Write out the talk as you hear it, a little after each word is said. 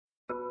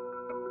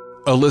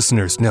A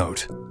listener's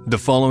note. The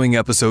following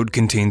episode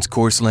contains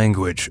coarse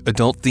language,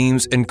 adult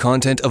themes, and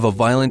content of a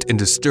violent and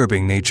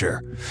disturbing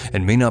nature,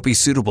 and may not be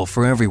suitable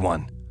for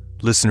everyone.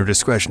 Listener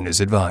discretion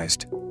is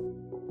advised.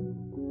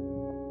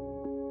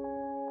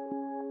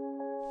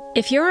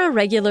 If you're a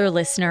regular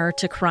listener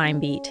to Crime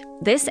Beat,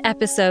 this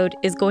episode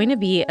is going to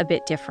be a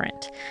bit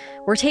different.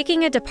 We're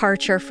taking a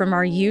departure from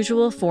our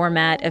usual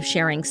format of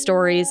sharing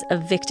stories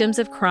of victims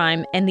of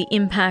crime and the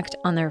impact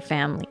on their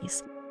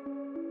families.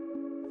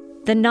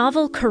 The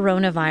novel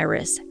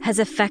coronavirus has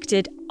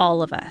affected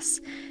all of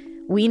us.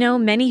 We know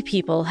many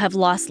people have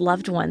lost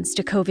loved ones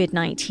to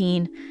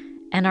COVID-19,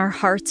 and our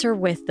hearts are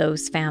with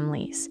those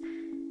families.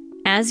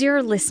 As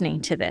you're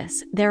listening to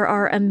this, there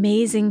are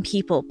amazing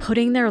people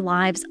putting their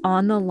lives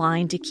on the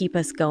line to keep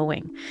us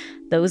going.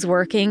 Those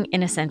working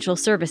in essential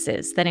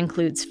services, that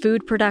includes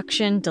food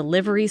production,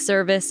 delivery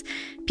service,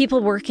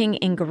 people working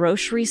in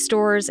grocery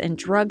stores and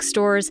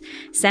drugstores,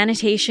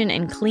 sanitation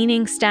and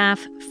cleaning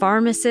staff,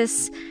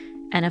 pharmacists,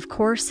 and of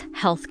course,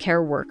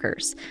 healthcare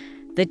workers.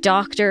 The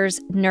doctors,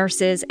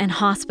 nurses, and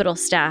hospital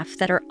staff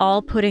that are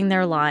all putting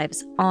their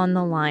lives on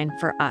the line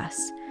for us.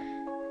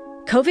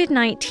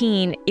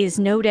 COVID-19 is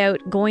no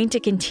doubt going to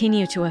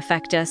continue to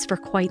affect us for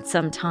quite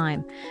some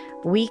time.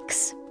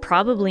 Weeks,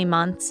 probably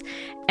months,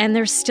 and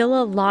there's still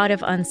a lot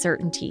of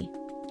uncertainty.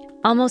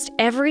 Almost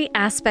every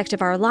aspect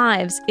of our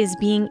lives is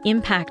being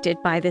impacted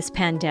by this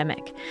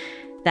pandemic.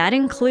 That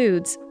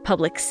includes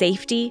public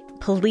safety,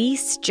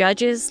 police,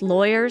 judges,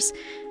 lawyers,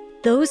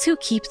 those who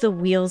keep the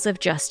wheels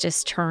of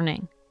justice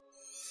turning.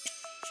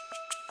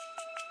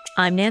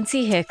 I'm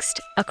Nancy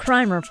Hixt, a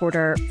crime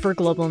reporter for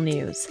Global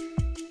News.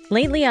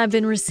 Lately, I've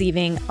been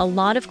receiving a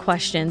lot of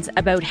questions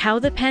about how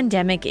the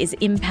pandemic is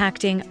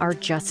impacting our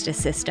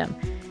justice system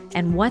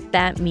and what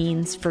that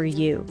means for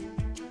you.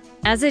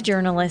 As a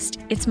journalist,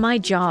 it's my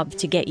job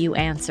to get you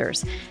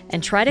answers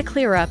and try to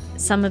clear up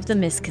some of the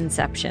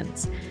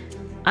misconceptions.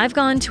 I've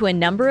gone to a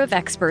number of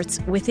experts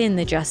within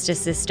the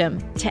justice system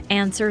to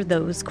answer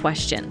those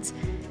questions.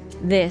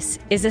 This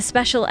is a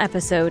special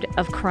episode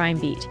of Crime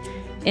Beat,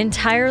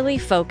 entirely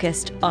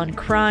focused on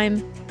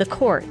crime, the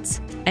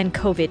courts, and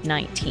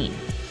COVID-19.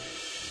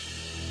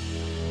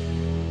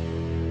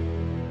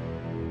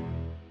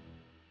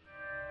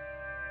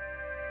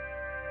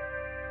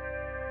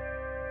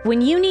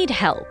 When you need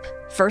help,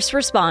 first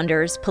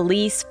responders,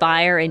 police,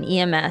 fire, and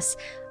EMS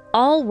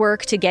all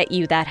work to get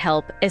you that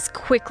help as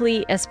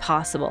quickly as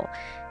possible.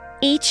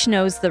 Each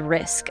knows the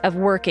risk of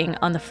working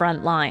on the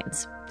front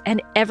lines,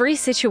 and every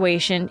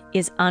situation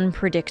is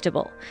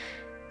unpredictable.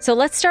 So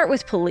let's start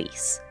with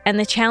police and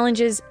the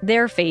challenges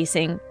they're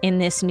facing in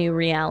this new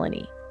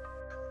reality.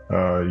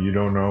 You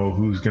don't know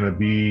who's going to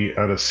be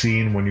at a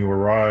scene when you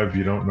arrive.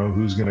 You don't know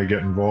who's going to get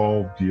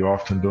involved. You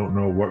often don't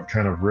know what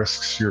kind of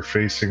risks you're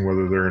facing,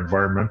 whether they're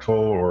environmental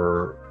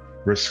or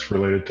risks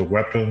related to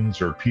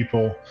weapons or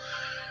people.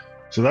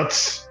 So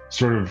that's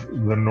sort of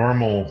the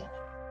normal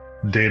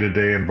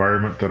day-to-day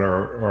environment that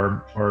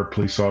our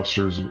police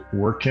officers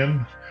work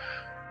in.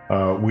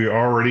 We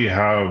already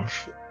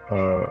have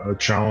a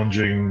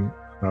challenging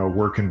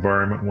work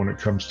environment when it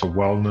comes to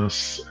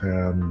wellness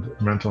and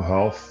mental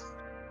health.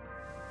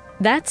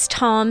 That's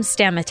Tom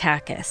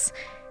Stamatakis.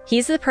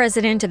 He's the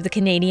president of the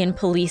Canadian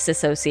Police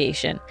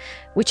Association,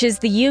 which is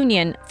the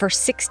union for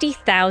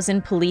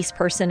 60,000 police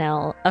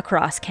personnel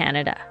across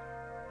Canada.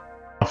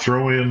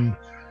 Throw in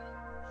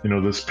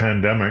this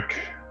pandemic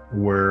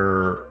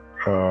where,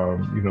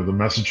 the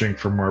messaging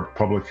from our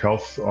public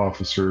health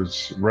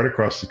officers right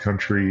across the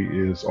country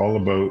is all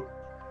about,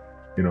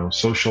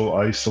 social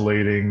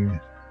isolating,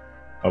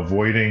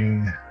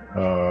 avoiding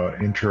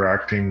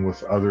interacting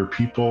with other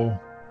people,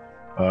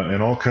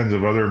 and all kinds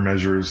of other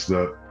measures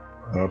that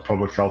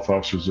public health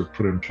officers have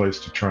put in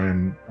place to try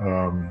and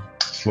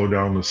slow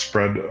down the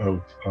spread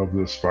of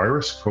this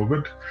virus,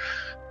 COVID.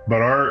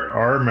 But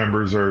our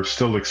members are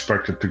still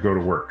expected to go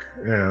to work.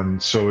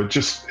 And so it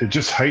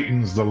just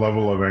heightens the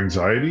level of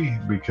anxiety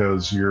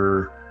because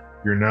you're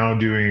now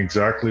doing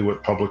exactly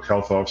what public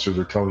health officers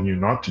are telling you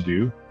not to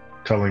do,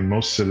 telling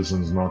most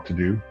citizens not to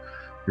do.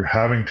 You're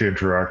having to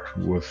interact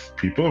with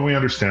people, and we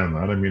understand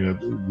that. I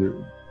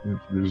mean,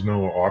 there's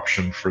no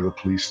option for the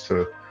police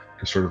to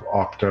sort of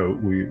opt out.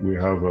 We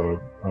have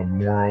a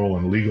moral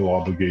and legal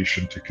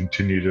obligation to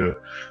continue to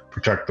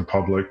protect the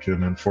public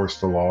and enforce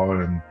the law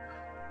and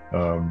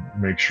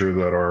make sure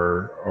that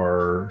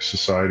our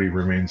society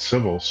remains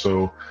civil.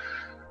 So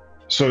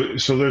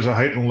there's a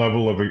heightened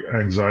level of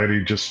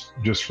anxiety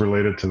just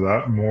related to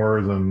that,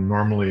 more than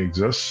normally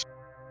exists.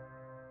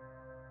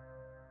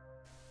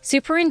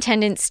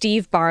 Superintendent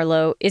Steve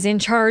Barlow is in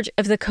charge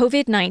of the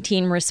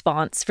COVID-19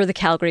 response for the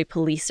Calgary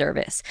Police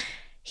Service.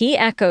 He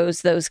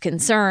echoes those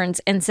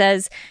concerns and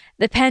says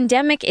the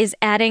pandemic is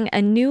adding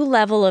a new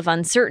level of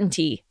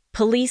uncertainty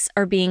police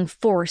are being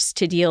forced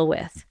to deal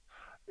with.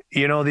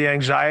 The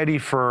anxiety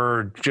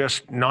for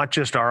not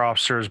just our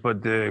officers,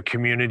 but the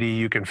community,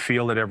 you can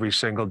feel it every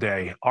single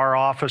day. Our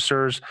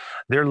officers,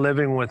 they're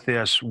living with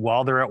this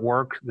while they're at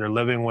work, they're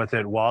living with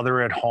it while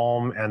they're at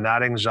home, and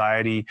that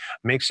anxiety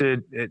makes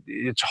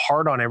it's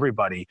hard on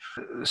everybody.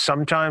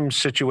 Sometimes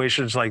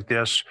situations like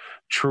this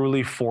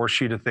truly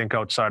force you to think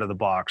outside of the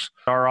box.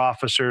 Our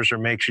officers are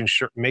making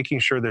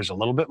sure there's a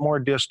little bit more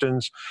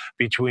distance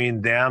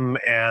between them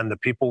and the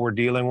people we're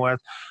dealing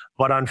with.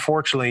 But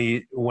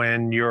unfortunately,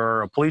 when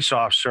you're a police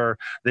officer,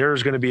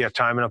 there's going to be a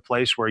time and a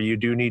place where you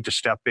do need to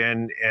step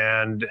in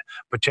and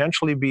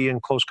potentially be in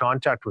close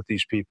contact with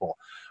these people.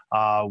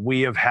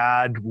 We have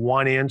had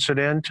one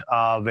incident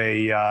of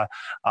a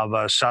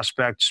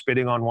suspect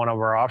spitting on one of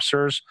our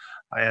officers,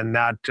 and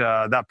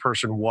that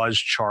person was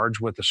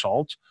charged with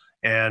assault.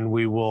 And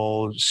we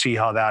will see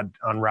how that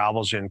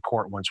unravels in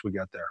court once we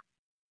get there.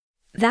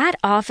 That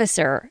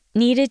officer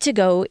needed to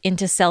go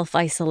into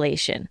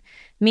self-isolation,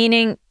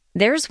 meaning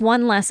there's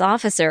one less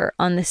officer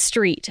on the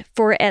street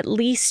for at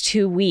least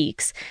 2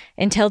 weeks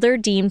until they're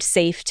deemed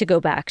safe to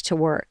go back to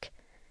work.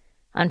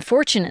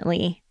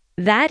 Unfortunately,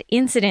 that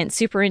incident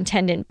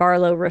Superintendent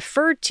Barlow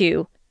referred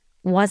to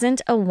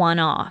wasn't a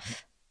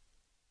one-off.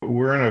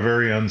 We're in a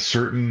very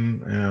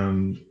uncertain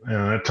and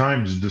at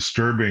times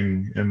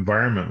disturbing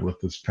environment with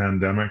this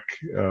pandemic.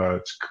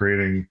 It's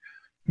creating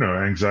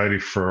anxiety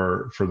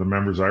for the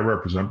members I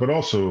represent, but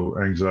also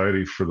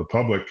anxiety for the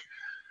public.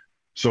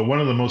 So one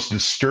of the most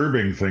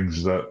disturbing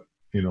things that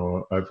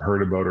I've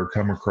heard about or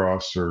come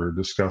across or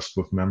discussed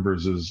with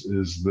members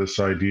is this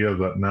idea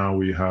that now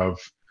we have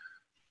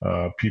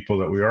people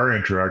that we are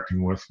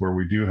interacting with where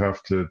we do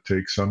have to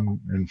take some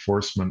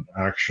enforcement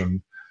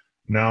action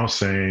now,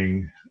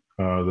 saying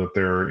that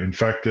they're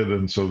infected,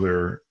 and so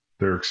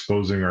they're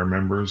exposing our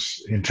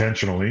members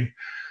intentionally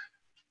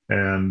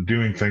and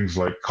doing things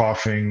like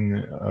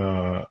coughing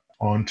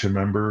onto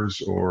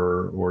members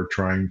or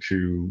trying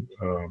to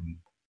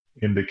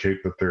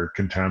indicate that they're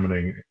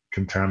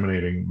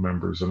contaminating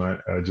members. And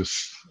I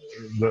just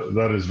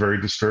that is very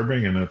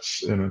disturbing,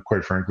 and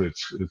quite frankly,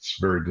 it's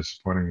very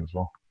disappointing as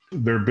well.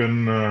 There have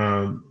been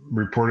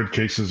reported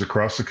cases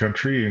across the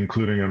country,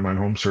 including in my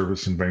home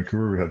service in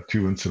Vancouver. We had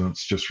 2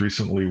 incidents just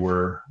recently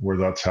where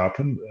that's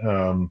happened.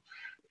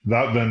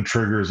 That then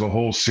triggers a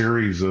whole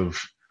series of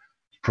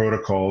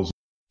protocols.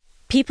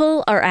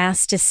 People are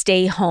asked to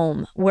stay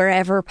home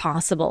wherever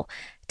possible,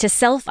 to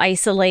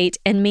self-isolate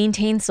and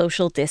maintain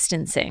social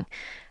distancing.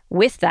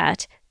 With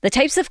that, the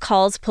types of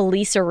calls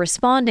police are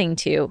responding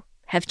to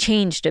have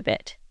changed a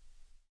bit.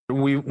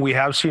 We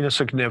have seen a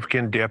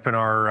significant dip in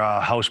our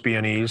house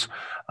B&Es,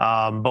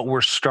 but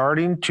we're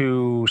starting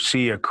to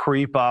see a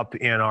creep up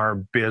in our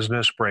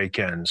business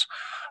break-ins.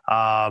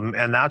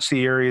 And that's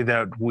the area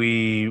that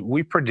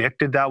we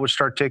predicted that would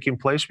start taking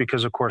place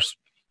because, of course,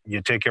 you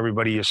take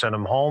everybody, you send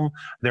them home,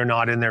 they're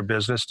not in their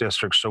business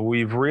districts. So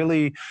we've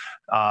really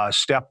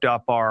stepped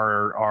up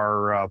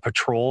our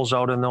patrols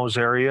out in those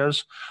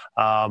areas,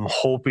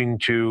 hoping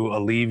to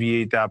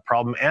alleviate that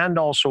problem and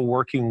also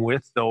working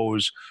with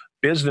those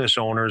business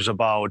owners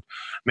about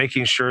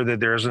making sure that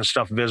there isn't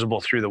stuff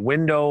visible through the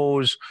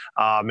windows,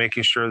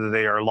 making sure that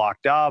they are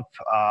locked up,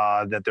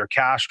 that their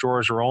cash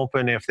drawers are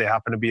open if they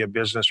happen to be a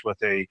business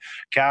with a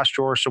cash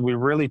drawer. So we've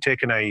really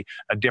taken a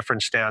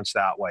different stance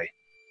that way.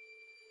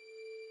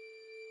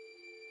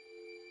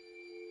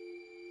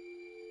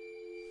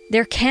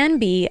 There can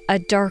be a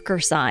darker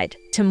side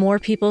to more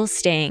people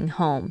staying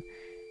home.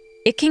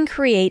 It can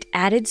create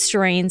added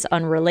strains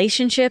on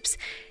relationships,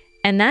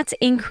 and that's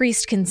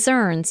increased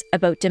concerns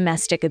about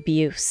domestic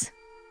abuse.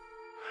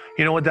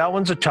 You know what, that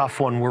one's a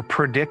tough one. We're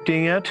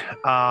predicting it.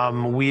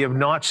 We have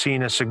not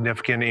seen a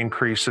significant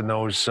increase in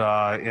those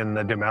in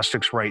the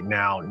domestics right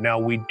now. Now,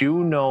 we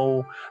do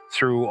know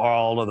through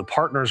all of the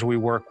partners we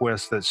work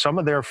with that some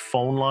of their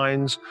phone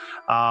lines,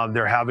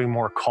 they're having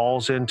more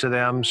calls into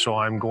them. So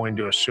I'm going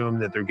to assume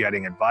that they're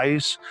getting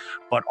advice.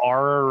 But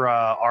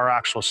our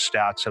actual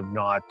stats have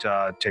not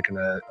taken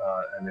a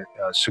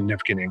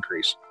significant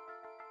increase.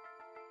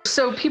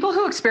 So people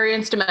who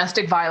experience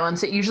domestic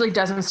violence, it usually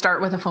doesn't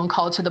start with a phone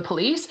call to the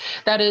police.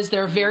 That is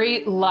their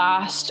very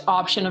last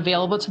option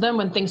available to them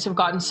when things have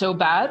gotten so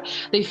bad.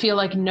 They feel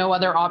like no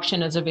other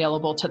option is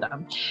available to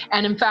them.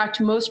 And in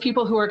fact, most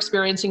people who are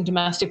experiencing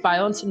domestic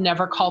violence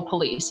never call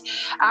police.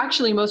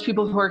 Actually, most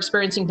people who are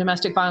experiencing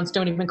domestic violence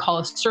don't even call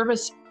a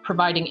service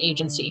providing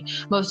agency.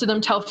 Most of them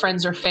tell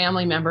friends or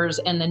family members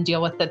and then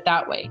deal with it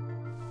that way.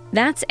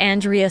 That's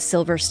Andrea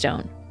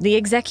Silverstone, the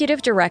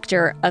executive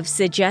director of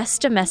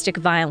Suggest Domestic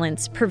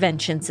Violence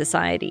Prevention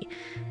Society,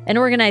 an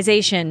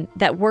organization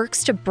that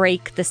works to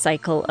break the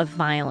cycle of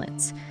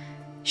violence.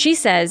 She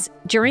says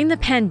during the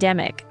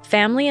pandemic,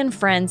 family and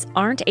friends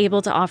aren't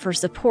able to offer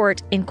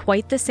support in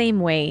quite the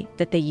same way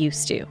that they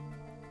used to.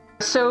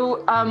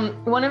 So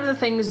one of the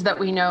things that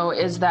we know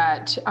is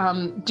that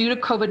due to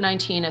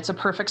COVID-19, it's a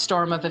perfect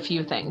storm of a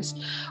few things.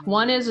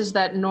 One is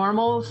that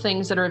normal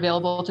things that are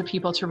available to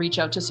people to reach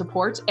out to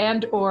support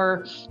and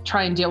or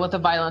try and deal with the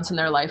violence in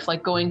their life,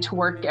 like going to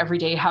work every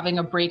day, having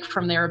a break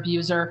from their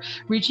abuser,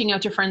 reaching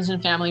out to friends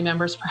and family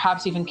members,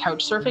 perhaps even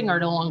couch surfing, are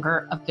no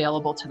longer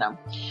available to them.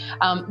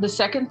 The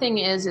second thing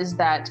is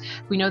that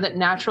we know that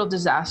natural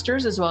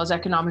disasters as well as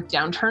economic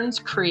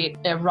downturns create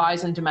a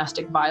rise in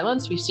domestic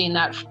violence. We've seen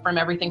that from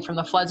everything from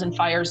the floods and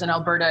fires in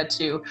Alberta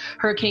to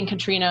Hurricane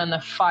Katrina and the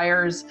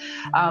fires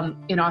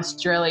in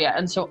Australia.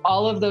 And so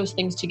all of those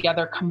things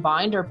together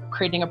combined are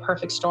creating a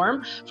perfect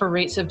storm for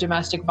rates of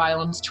domestic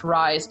violence to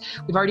rise.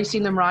 We've already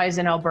seen them rise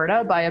in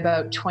Alberta by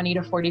about 20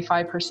 to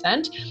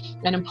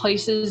 45%. And in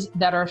places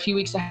that are a few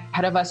weeks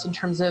ahead of us in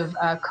terms of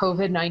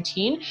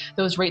COVID-19,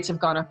 those rates have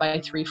gone up by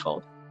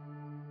threefold.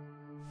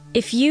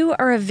 If you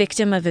are a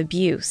victim of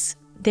abuse,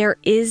 there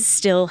is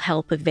still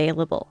help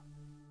available.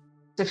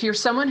 If you're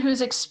someone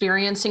who's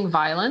experiencing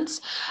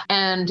violence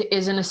and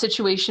is in a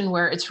situation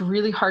where it's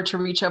really hard to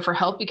reach out for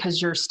help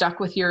because you're stuck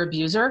with your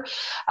abuser,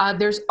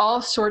 there's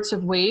all sorts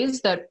of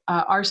ways that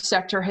our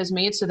sector has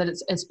made so that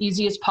it's as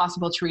easy as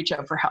possible to reach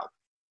out for help.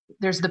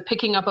 There's the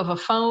picking up of a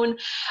phone,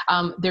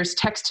 there's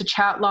text to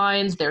chat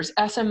lines, there's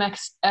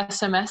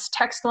SMS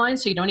text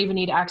lines, so you don't even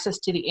need access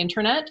to the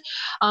internet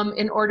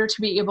in order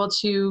to be able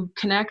to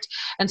connect.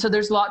 And so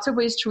there's lots of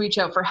ways to reach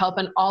out for help,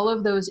 and all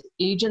of those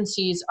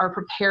agencies are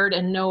prepared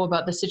and know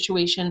about the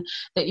situation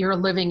that you're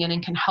living in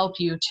and can help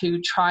you to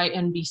try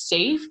and be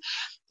safe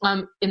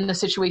in the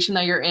situation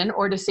that you're in,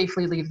 or to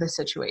safely leave the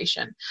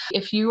situation.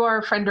 If you are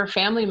a friend or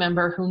family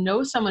member who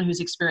knows someone who's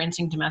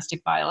experiencing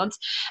domestic violence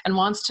and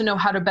wants to know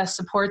how to best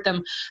support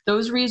them,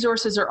 those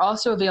resources are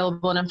also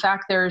available. And in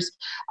fact, there's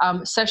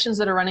sessions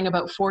that are running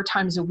about 4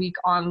 times a week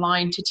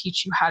online to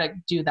teach you how to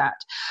do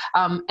that.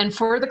 And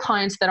for the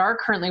clients that are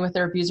currently with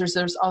their abusers,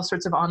 there's all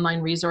sorts of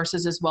online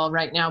resources as well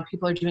right now.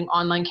 People are doing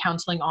online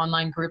counseling,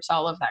 online groups,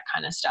 all of that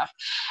kind of stuff.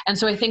 And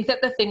so I think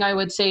that the thing I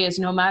would say is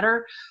no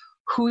matter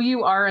who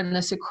you are in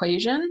this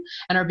equation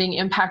and are being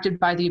impacted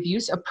by the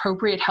abuse,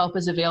 appropriate help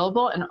is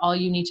available, and all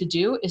you need to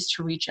do is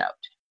to reach out.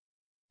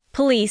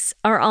 Police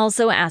are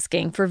also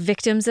asking for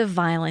victims of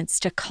violence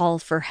to call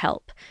for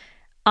help.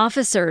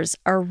 Officers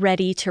are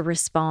ready to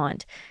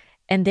respond,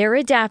 and they're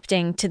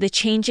adapting to the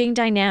changing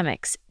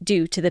dynamics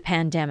due to the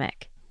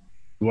pandemic.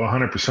 Well,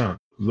 100%.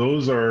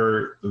 Those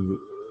are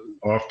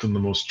often the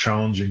most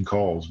challenging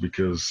calls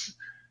because,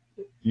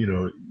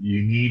 you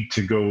need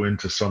to go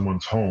into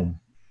someone's home,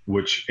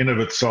 which in of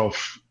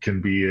itself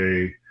can be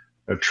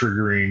a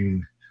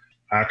triggering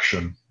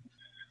action.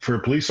 For a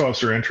police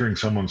officer entering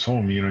someone's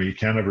home, you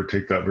can't ever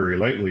take that very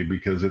lightly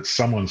because it's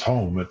someone's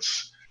home.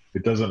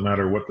 It doesn't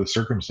matter what the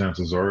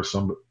circumstances are.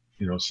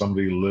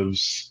 Somebody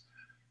lives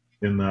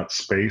in that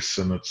space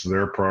and it's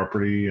their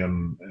property,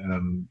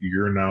 and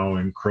you're now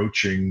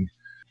encroaching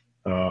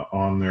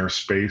on their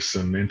space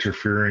and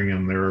interfering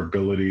in their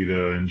ability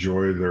to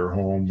enjoy their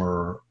home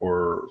or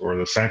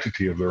the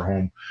sanctity of their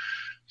home.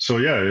 So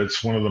yeah,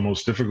 it's one of the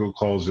most difficult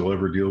calls you'll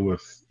ever deal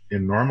with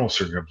in normal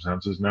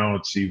circumstances. Now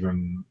it's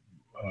even,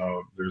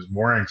 there's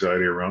more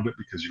anxiety around it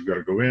because you've got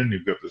to go in,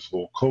 you've got this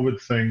whole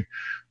COVID thing.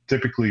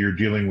 Typically you're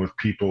dealing with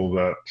people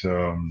that,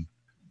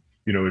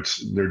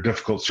 they're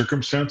difficult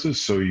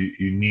circumstances. So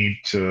you need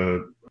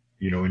to,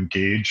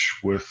 engage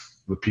with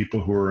the people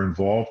who are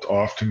involved.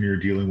 Often you're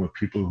dealing with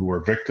people who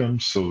are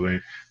victims. So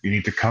you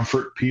need to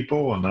comfort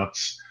people. And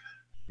that's,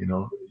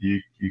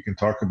 you can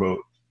talk about,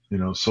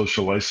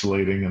 social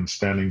isolating and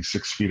standing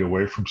 6 feet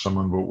away from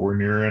someone, but when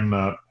you're in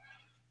that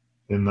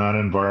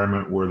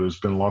environment where there's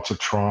been lots of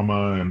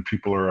trauma and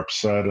people are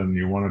upset and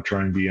you want to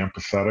try and be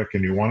empathetic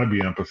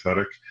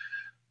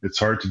it's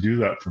hard to do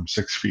that from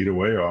 6 feet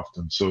away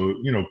often. So,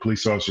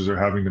 police officers are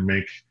having to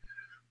make,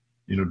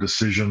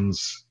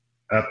 decisions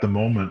at the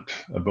moment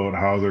about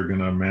how they're going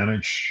to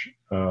manage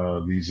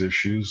these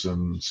issues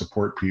and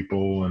support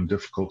people in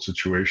difficult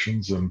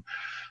situations. And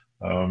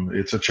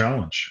it's a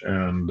challenge,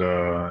 and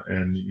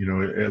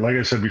like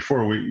I said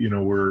before,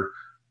 we're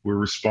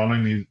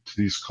responding to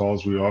these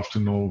calls. We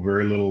often know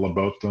very little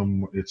about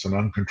them. It's an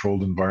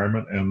uncontrolled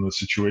environment, and the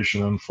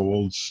situation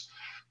unfolds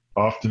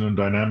often in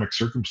dynamic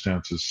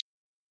circumstances.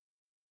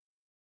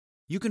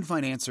 You can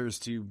find answers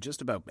to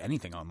just about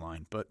anything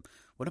online, but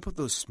what about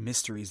those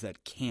mysteries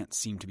that can't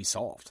seem to be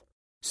solved?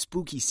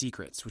 Spooky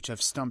secrets which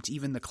have stumped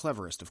even the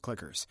cleverest of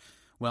clickers.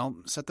 Well,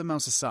 set the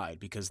mouse aside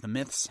because the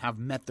myths have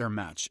met their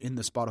match in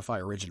the Spotify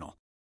original,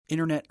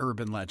 Internet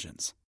Urban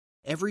Legends.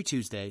 Every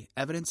Tuesday,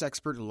 evidence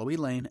expert Loie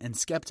Lane and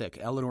skeptic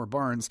Eleanor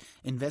Barnes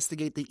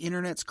investigate the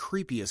Internet's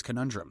creepiest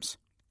conundrums,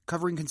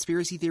 covering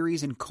conspiracy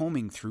theories and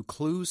combing through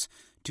clues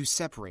to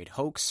separate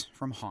hoax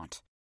from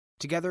haunt.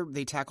 Together,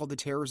 they tackle the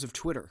terrors of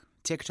Twitter,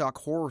 TikTok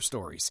horror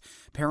stories,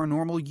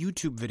 paranormal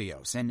YouTube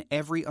videos, and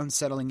every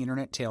unsettling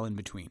Internet tale in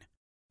between.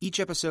 Each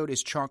episode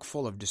is chock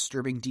full of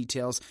disturbing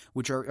details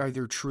which are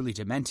either truly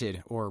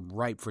demented or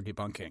ripe for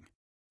debunking.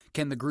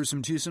 Can the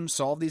gruesome twosome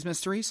solve these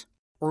mysteries?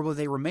 Or will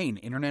they remain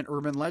Internet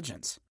Urban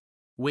Legends?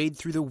 Wade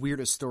through the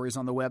weirdest stories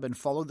on the web and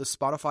follow the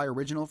Spotify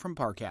original from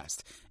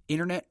Parcast,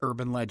 Internet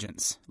Urban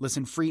Legends.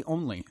 Listen free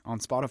only on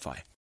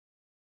Spotify.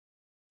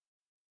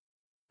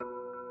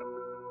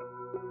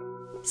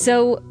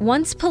 So,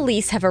 once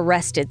police have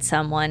arrested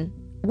someone,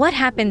 what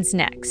happens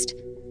next?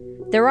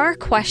 There are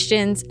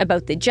questions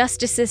about the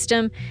justice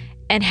system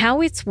and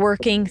how it's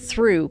working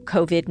through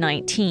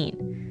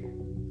COVID-19.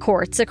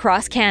 Courts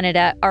across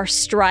Canada are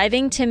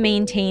striving to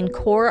maintain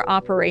core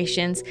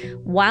operations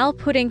while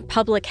putting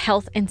public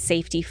health and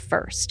safety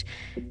first.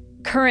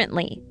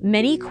 Currently,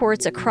 many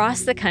courts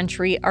across the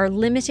country are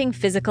limiting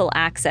physical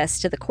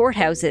access to the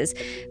courthouses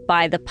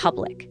by the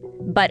public.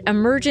 But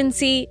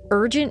emergency,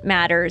 urgent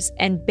matters,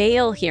 and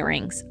bail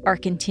hearings are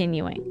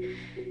continuing.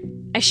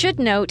 I should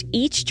note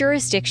each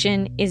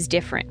jurisdiction is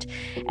different,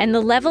 and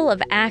the level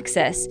of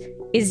access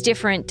is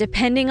different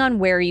depending on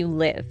where you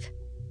live.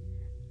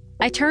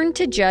 I turned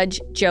to Judge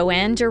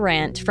Joanne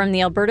Durant from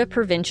the Alberta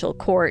Provincial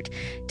Court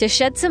to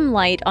shed some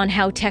light on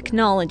how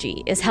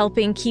technology is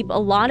helping keep a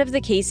lot of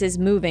the cases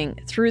moving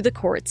through the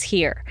courts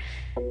here.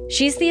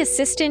 She's the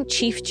Assistant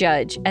Chief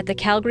Judge at the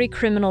Calgary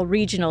Criminal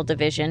Regional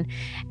Division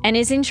and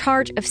is in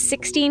charge of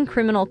 16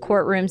 criminal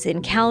courtrooms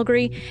in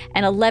Calgary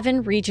and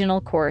 11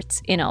 regional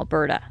courts in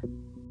Alberta.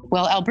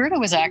 Well, Alberta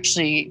was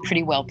actually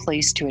pretty well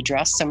placed to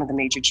address some of the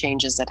major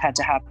changes that had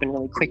to happen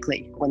really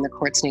quickly when the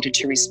courts needed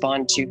to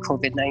respond to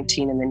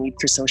COVID-19 and the need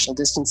for social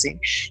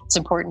distancing. It's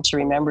important to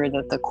remember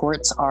that the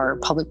courts are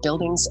public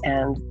buildings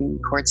and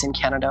the courts in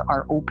Canada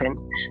are open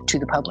to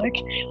the public.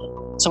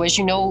 So as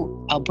you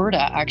know,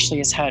 Alberta actually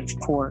has had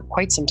for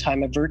quite some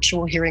time a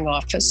virtual hearing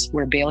office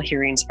where bail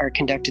hearings are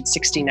conducted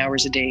 16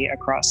 hours a day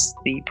across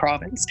the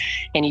province.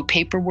 Any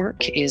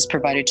paperwork is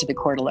provided to the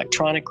court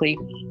electronically,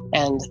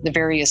 and the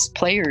various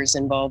players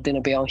involved in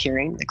a bail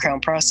hearing, the Crown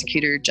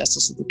Prosecutor,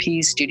 Justice of the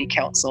Peace, Duty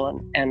Counsel,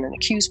 and an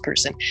accused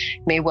person,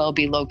 may well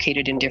be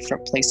located in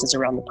different places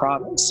around the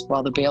province,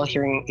 while the bail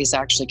hearing is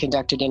actually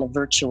conducted in a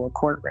virtual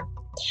courtroom.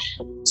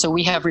 So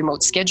we have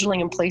remote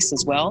scheduling in place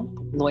as well.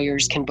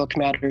 Lawyers can book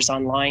matters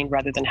online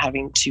rather than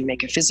having to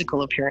make a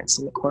physical appearance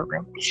in the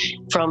courtroom.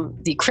 From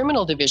the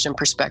criminal division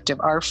perspective,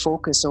 our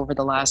focus over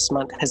the last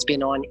month has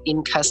been on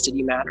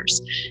in-custody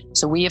matters.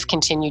 So we have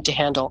continued to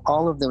handle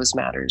all of those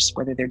matters,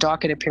 whether they're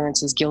docket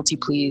appearances, guilty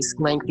pleas,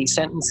 lengthy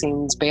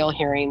sentencings, bail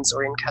hearings,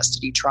 or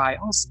in-custody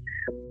trials.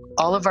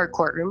 All of our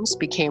courtrooms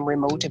became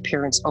remote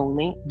appearance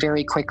only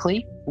very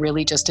quickly,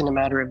 really just in a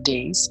matter of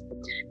days.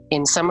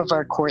 In some of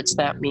our courts,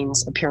 that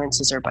means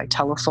appearances are by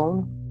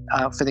telephone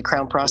for the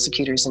Crown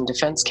Prosecutors and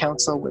Defense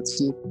Counsel, with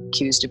the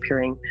accused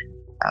appearing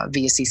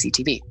via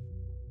CCTV.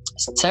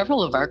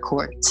 Several of our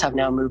courts have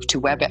now moved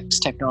to WebEx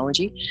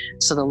technology,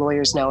 so the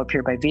lawyers now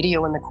appear by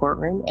video in the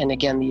courtroom, and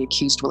again, the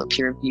accused will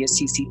appear via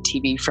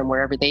CCTV from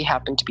wherever they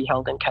happen to be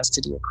held in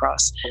custody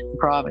across the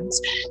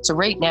province. So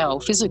right now,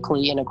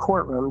 physically in a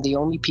courtroom, the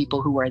only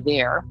people who are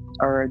there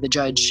are the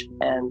judge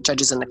and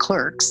judges and the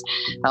clerks,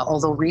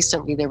 although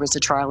recently there was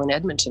a trial in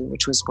Edmonton,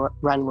 which was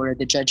run where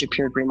the judge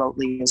appeared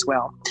remotely as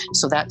well.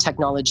 So that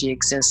technology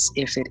exists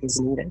if it is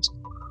needed.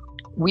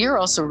 We are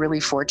also really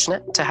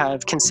fortunate to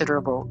have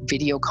considerable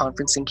video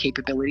conferencing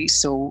capabilities.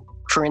 So,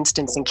 for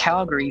instance, in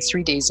Calgary,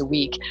 3 days a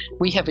week,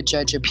 we have a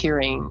judge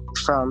appearing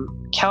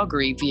from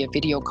Calgary via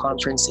video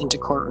conference into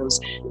courtrooms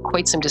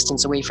quite some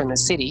distance away from the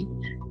city,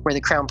 where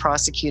the Crown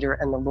Prosecutor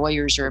and the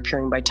lawyers are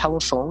appearing by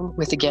telephone,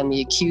 with again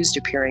the accused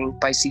appearing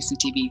by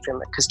CCTV from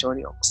the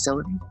custodial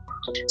facility.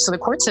 So the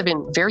courts have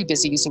been very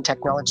busy using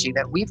technology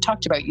that we've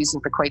talked about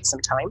using for quite some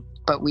time,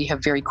 but we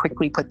have very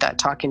quickly put that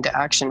talk into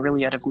action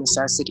really out of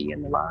necessity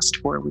in the last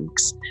 4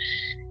 weeks.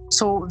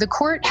 So the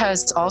court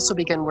has also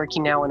begun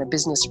working now on a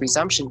business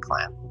resumption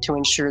plan to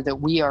ensure that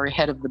we are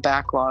ahead of the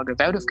backlog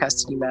of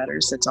out-of-custody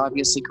matters that's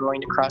obviously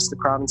growing across the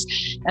province.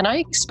 And I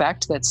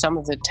expect that some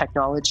of the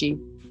technology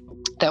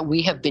that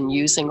we have been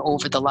using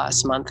over the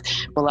last month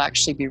will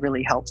actually be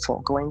really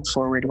helpful going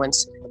forward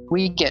once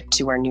we get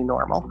to our new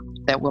normal.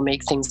 That will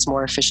make things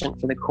more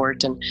efficient for the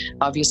court and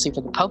obviously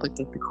for the public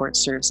that the court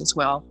serves as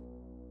well.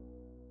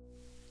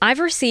 I've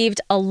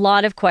received a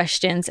lot of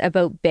questions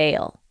about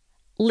bail.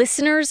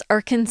 Listeners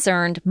are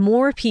concerned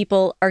more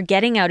people are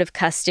getting out of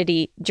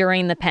custody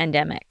during the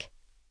pandemic.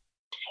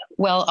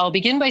 Well, I'll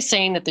begin by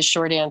saying that the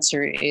short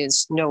answer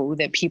is no,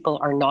 that people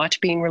are not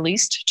being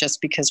released just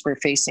because we're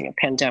facing a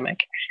pandemic.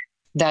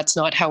 That's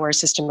not how our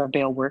system of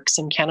bail works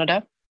in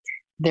Canada.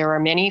 There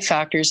are many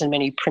factors and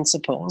many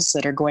principles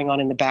that are going on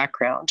in the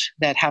background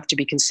that have to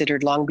be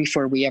considered long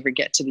before we ever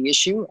get to the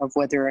issue of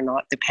whether or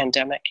not the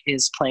pandemic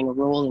is playing a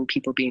role in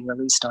people being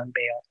released on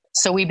bail.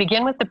 So we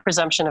begin with the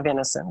presumption of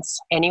innocence.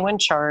 Anyone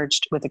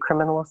charged with a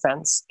criminal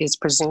offense is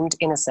presumed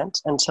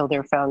innocent until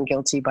they're found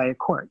guilty by a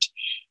court.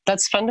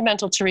 That's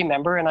fundamental to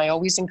remember, and I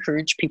always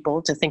encourage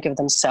people to think of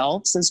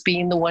themselves as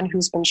being the one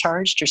who's been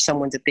charged or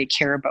someone that they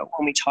care about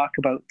when we talk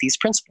about these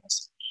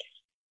principles.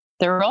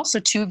 There are also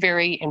two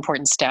very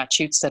important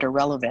statutes that are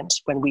relevant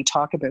when we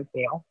talk about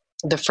bail.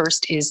 The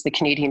first is the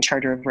Canadian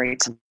Charter of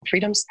Rights and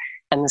Freedoms,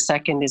 and the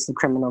second is the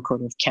Criminal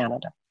Code of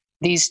Canada.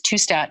 These two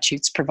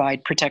statutes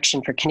provide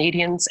protection for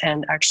Canadians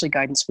and actually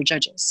guidance for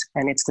judges.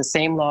 And it's the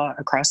same law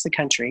across the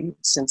country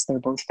since they're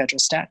both federal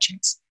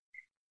statutes.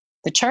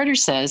 The Charter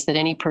says that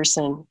any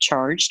person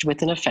charged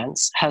with an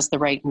offence has the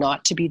right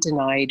not to be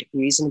denied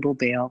reasonable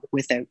bail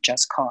without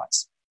just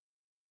cause.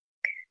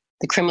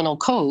 The Criminal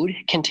Code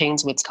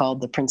contains what's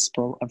called the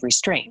principle of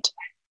restraint.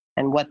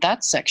 And what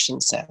that section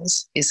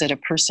says is that a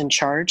person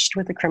charged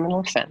with a criminal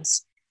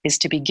offence is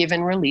to be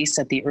given release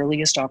at the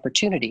earliest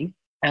opportunity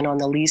and on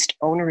the least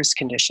onerous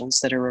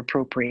conditions that are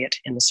appropriate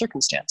in the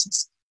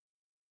circumstances.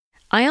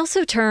 I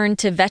also turned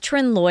to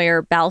veteran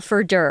lawyer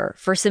Balfour Durr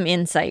for some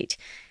insight.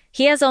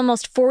 He has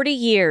almost 40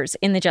 years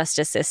in the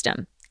justice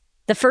system,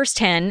 the first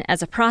 10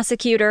 as a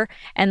prosecutor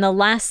and the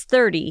last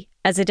 30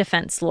 as a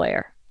defense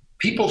lawyer.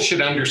 People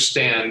should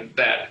understand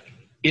that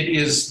it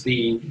is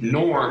the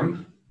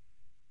norm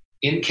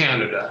in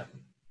Canada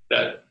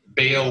that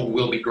bail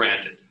will be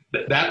granted.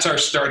 That's our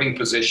starting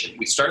position.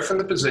 We start from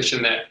the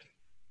position that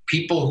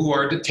people who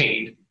are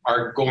detained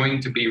are going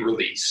to be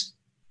released.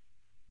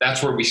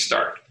 That's where we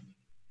start.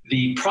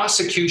 The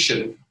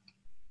prosecution,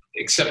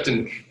 except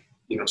in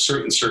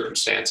certain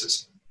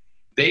circumstances,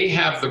 they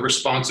have the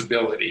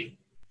responsibility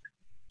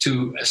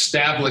to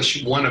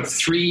establish one of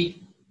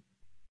three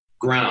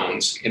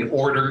grounds in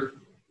order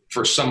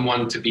for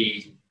someone to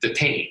be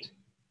detained.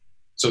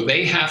 So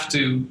they have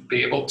to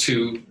be able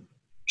to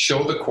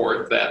show the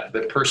court that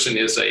the person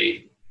is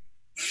a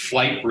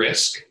flight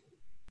risk.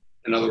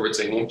 In other words,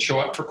 they won't show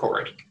up for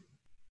court,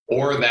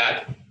 or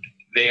that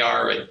they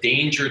are a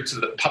danger to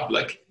the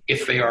public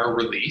if they are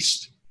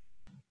released,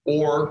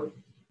 or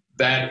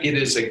that it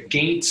is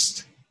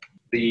against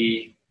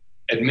the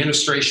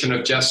administration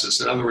of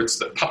justice. In other words,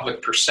 the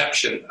public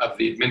perception of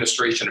the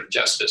administration of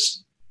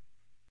justice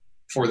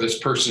for this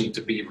person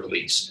to be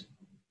released.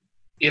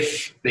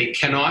 If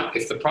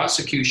the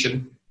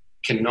prosecution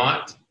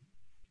cannot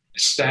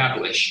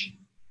establish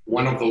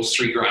one of those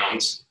three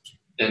grounds,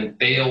 then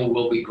bail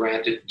will be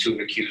granted to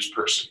an accused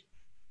person.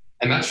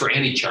 And that's for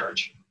any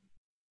charge.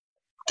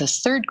 The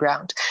third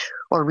ground,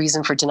 or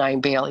reason for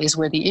denying bail, is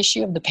where the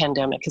issue of the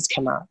pandemic has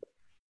come up.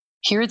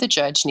 Here, the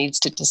judge needs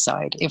to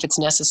decide if it's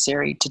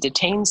necessary to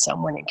detain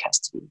someone in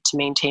custody to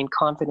maintain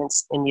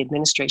confidence in the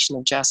administration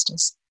of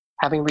justice,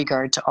 having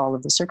regard to all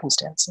of the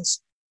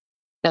circumstances.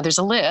 Now, there's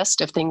a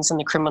list of things in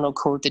the criminal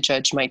code the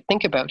judge might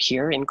think about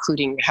here,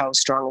 including how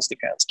strong is the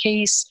ground's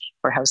case,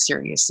 or how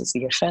serious is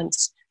the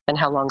offense, and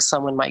how long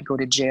someone might go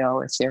to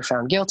jail if they're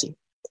found guilty.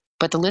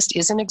 But the list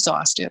isn't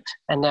exhaustive,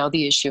 and now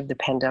the issue of the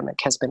pandemic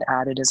has been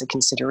added as a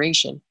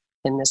consideration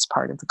in this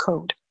part of the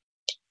code.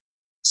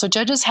 So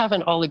judges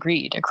haven't all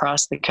agreed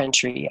across the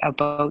country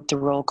about the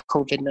role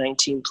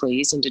COVID-19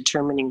 plays in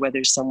determining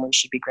whether someone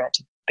should be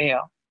granted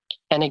bail.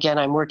 And again,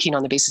 I'm working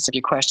on the basis of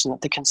your question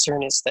that the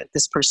concern is that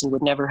this person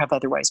would never have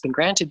otherwise been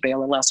granted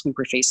bail unless we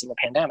were facing a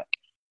pandemic.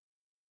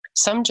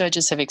 Some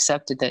judges have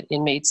accepted that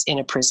inmates in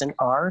a prison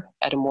are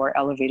at a more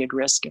elevated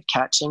risk of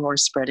catching or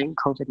spreading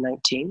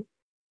COVID-19.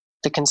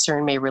 The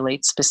concern may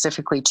relate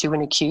specifically to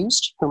an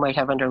accused who might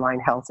have underlying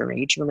health or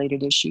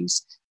age-related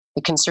issues.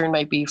 The concern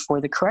might be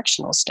for the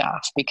correctional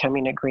staff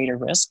becoming at greater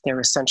risk. They're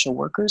essential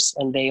workers,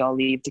 and they all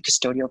leave the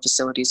custodial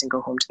facilities and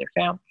go home to their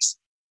families.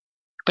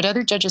 But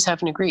other judges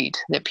haven't agreed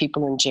that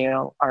people in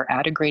jail are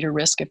at a greater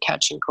risk of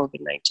catching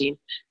COVID-19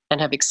 and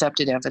have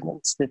accepted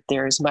evidence that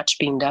there is much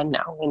being done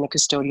now in the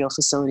custodial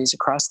facilities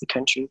across the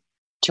country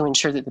to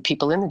ensure that the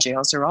people in the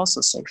jails are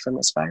also safe from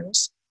this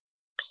virus.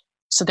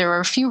 So there are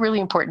a few really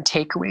important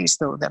takeaways,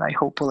 though, that I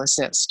hope will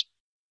assist.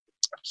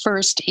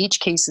 First, each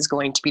case is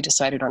going to be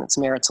decided on its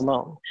merits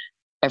alone.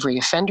 Every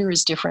offender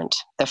is different.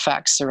 The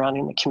facts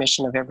surrounding the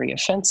commission of every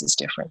offense is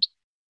different.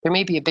 There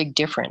may be a big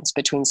difference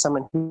between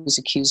someone who's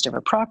accused of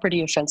a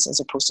property offense as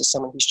opposed to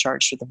someone who's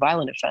charged with a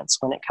violent offense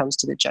when it comes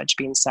to the judge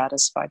being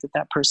satisfied that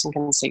that person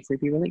can safely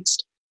be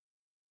released.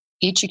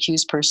 Each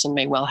accused person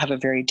may well have a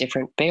very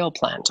different bail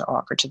plan to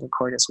offer to the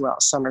court as well.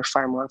 Some are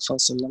far more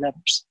fulsome than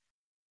others.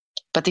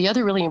 But the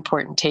other really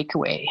important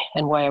takeaway,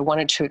 and why I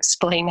wanted to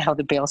explain how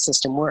the bail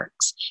system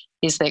works,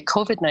 is that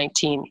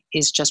COVID-19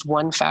 is just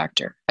one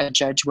factor a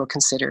judge will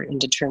consider in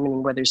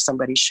determining whether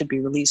somebody should be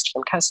released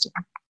from custody.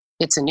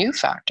 It's a new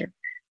factor,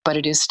 but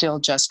it is still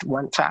just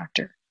one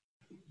factor.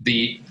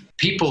 The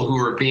people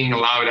who are being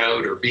allowed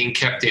out or being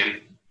kept in,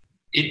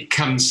 it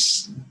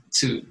comes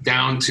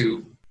down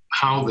to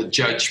how the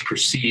judge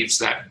perceives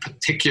that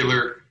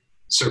particular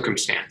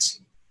circumstance.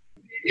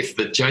 If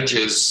the judge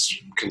is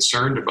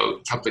concerned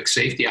about public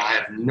safety, I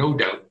have no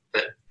doubt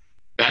that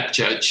that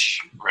judge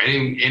or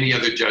any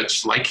other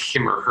judge like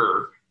him or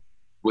her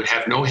would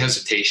have no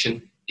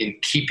hesitation in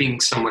keeping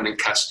someone in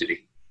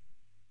custody,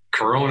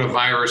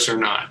 coronavirus or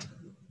not.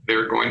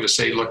 They're going to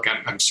say, look,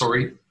 I'm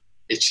sorry,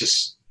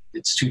 it's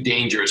too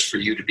dangerous for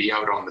you to be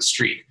out on the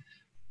street.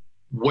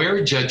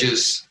 Where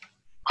judges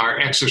are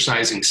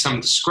exercising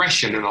some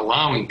discretion in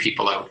allowing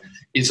people out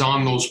is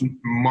on those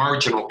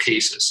marginal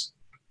cases.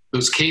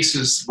 Those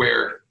cases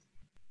where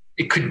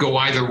it could go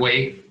either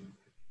way.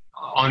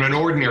 On an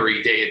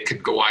ordinary day, it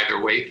could go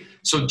either way.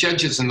 So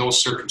judges in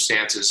those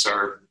circumstances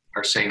are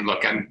saying,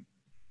 look,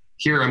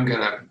 Here I'm going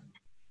to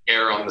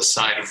err on the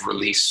side of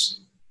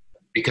release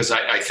because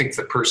I think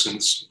the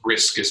person's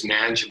risk is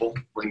manageable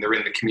when they're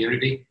in the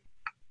community.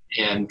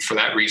 And for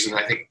that reason,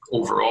 I think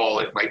overall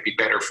it might be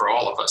better for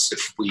all of us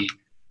if we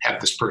have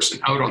this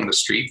person out on the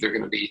street. They're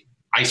going to be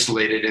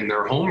isolated in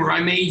their home, or I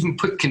may even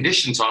put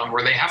conditions on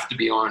where they have to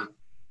be on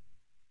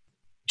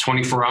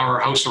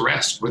 24-hour house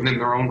arrest within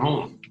their own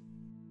home.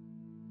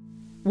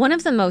 One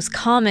of the most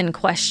common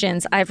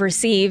questions I've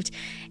received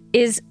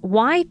is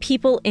why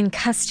people in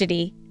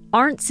custody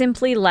aren't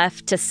simply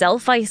left to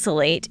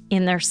self-isolate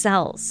in their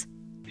cells.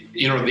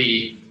 You know,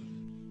 the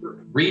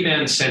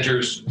remand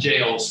centers,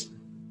 jails,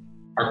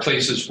 are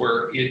places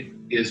where it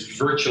is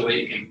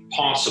virtually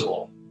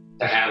impossible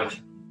to have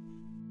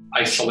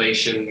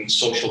isolation,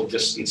 social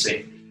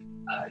distancing.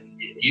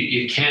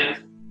 You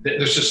can't,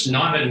 there's just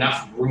not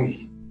enough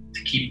room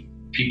to keep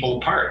people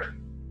apart.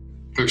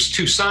 There's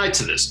two sides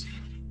to this.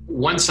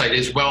 One side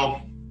is,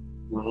 well,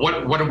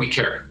 what do we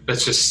care?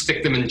 Let's just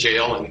stick them in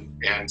jail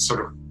and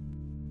sort of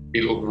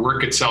it'll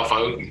work itself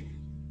out. And,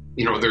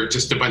 you know, they're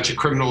just a bunch of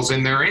criminals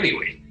in there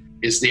anyway,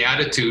 is the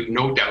attitude,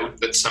 no doubt,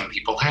 that some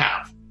people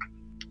have.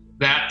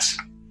 That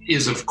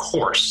is, of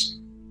course,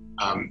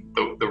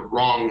 the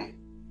wrong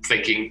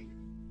thinking.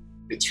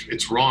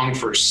 It's wrong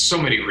for so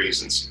many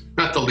reasons,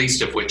 not the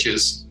least of which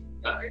is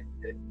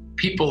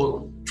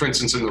people, for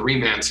instance, in the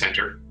remand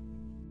center,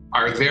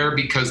 are there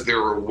because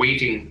they're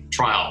awaiting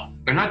trial.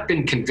 They're not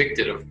been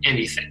convicted of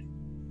anything.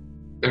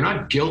 They're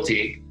not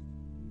guilty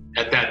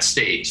at that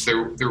stage.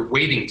 They're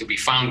waiting to be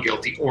found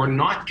guilty or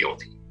not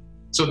guilty.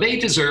 So they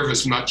deserve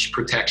as much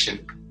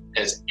protection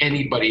as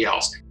anybody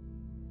else.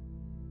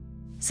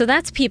 So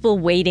that's people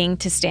waiting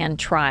to stand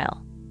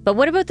trial. But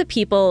what about the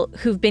people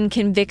who've been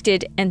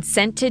convicted and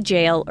sent to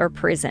jail or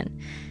prison?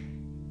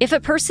 If a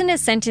person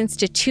is sentenced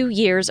to 2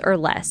 years or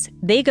less,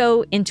 they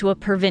go into a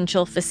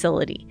provincial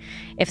facility.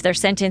 If they're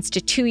sentenced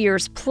to 2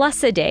 years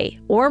plus a day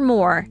or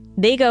more,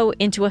 they go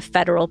into a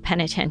federal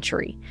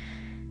penitentiary.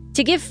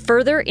 To give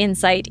further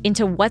insight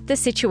into what the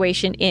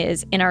situation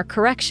is in our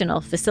correctional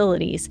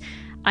facilities,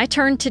 I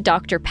turned to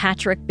Dr.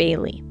 Patrick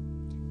Bailey.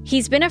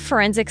 He's been a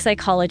forensic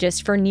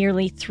psychologist for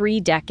nearly 3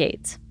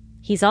 decades.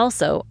 He's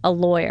also a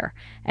lawyer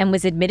and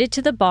was admitted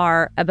to the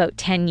bar about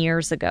 10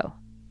 years ago.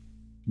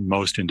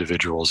 Most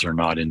individuals are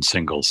not in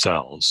single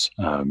cells.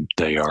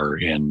 They are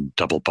in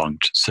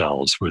double-bunked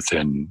cells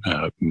within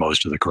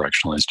most of the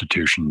correctional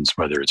institutions,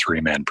 whether it's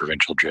remand,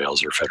 provincial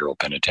jails, or federal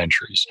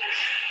penitentiaries.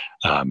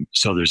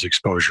 So there's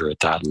exposure at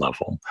that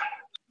level.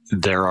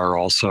 There are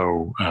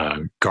also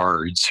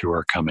guards who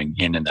are coming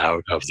in and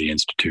out of the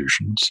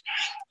institutions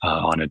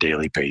on a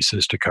daily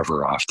basis to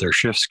cover off their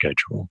shift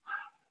schedule.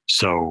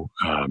 So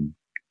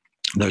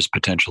there's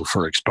potential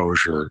for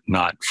exposure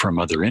not from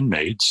other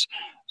inmates,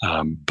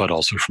 but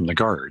also from the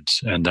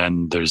guards. And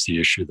then there's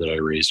the issue that I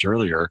raised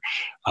earlier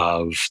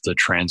of the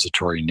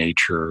transitory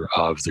nature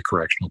of the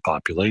correctional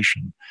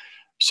population.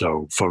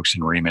 So folks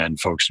in remand,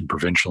 folks in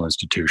provincial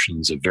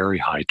institutions, a very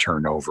high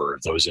turnover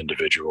of those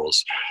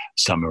individuals,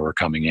 some who are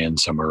coming in,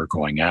 some who are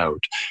going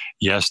out.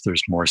 Yes,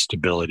 there's more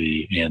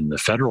stability in the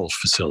federal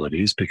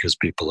facilities because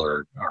people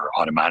are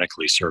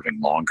automatically serving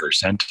longer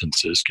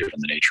sentences given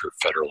the nature of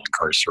federal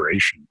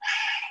incarceration.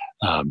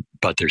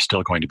 But they're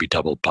still going to be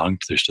double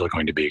bunked. They're still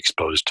going to be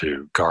exposed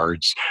to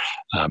guards.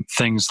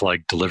 Things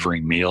like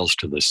delivering meals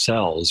to the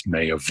cells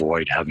may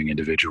avoid having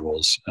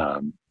individuals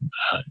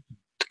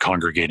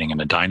congregating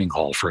in a dining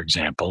hall, for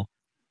example.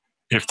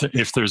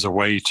 If there's a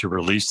way to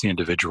release the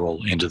individual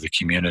into the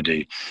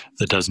community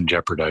that doesn't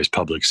jeopardize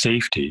public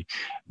safety,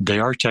 they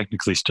are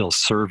technically still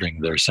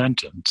serving their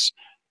sentence.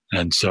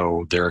 And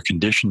so there are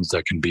conditions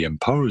that can be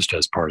imposed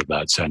as part of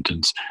that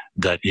sentence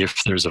that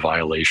if there's a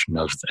violation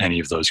of any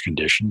of those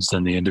conditions,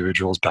 then the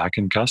individual is back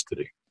in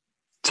custody.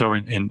 So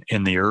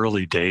in the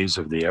early days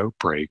of the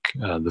outbreak,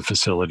 the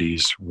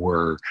facilities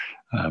were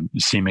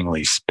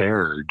seemingly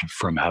spared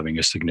from having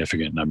a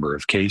significant number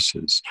of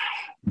cases.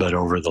 But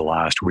over the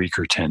last week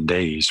or 10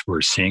 days,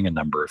 we're seeing a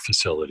number of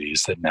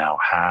facilities that now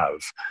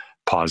have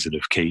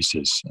positive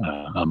cases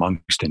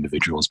amongst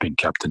individuals being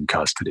kept in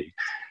custody.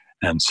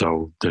 And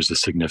so there's a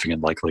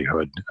significant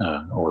likelihood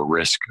or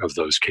risk of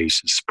those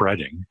cases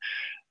spreading.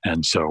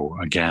 And so,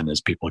 again,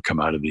 as people come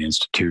out of the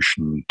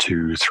institution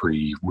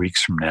 2-3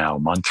 weeks from now, a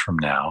month from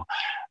now,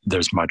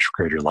 there's much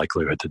greater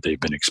likelihood that they've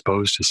been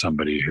exposed to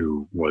somebody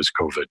who was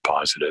COVID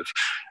positive,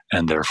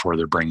 and therefore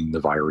they're bringing the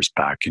virus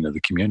back into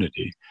the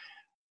community.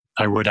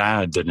 I would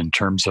add that in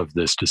terms of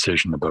this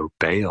decision about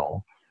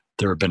bail,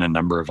 there have been a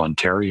number of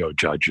Ontario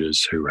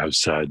judges who have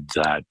said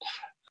that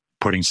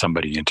putting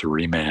somebody into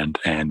remand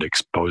and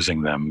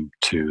exposing them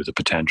to the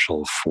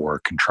potential for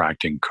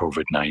contracting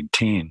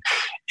COVID-19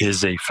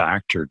 is a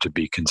factor to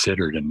be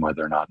considered in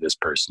whether or not this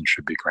person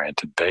should be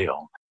granted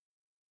bail.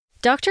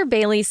 Dr.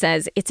 Bailey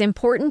says it's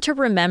important to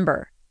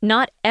remember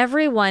not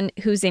everyone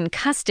who's in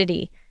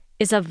custody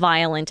is a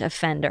violent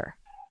offender.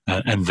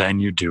 And then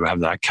you do have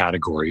that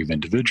category of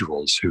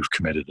individuals who've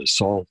committed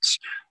assaults,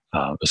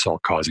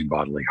 assault causing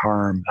bodily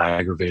harm,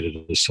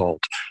 aggravated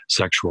assault,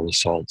 sexual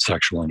assault,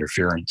 sexual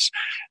interference.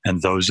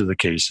 And those are the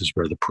cases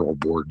where the parole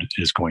board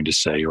is going to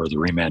say, or the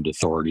remand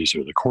authorities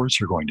or the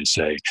courts are going to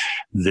say,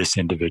 this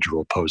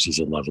individual poses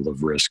a level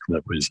of risk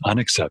that was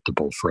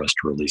unacceptable for us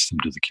to release them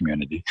to the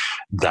community.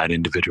 That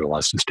individual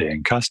has to stay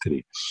in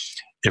custody.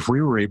 If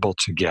we were able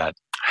to get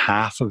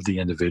half of the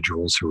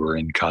individuals who are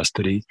in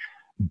custody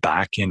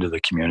back into the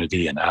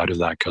community and out of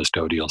that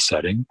custodial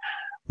setting,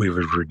 we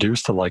would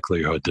reduce the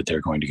likelihood that they're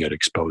going to get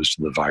exposed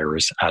to the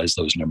virus as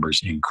those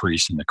numbers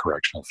increase in the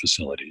correctional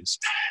facilities.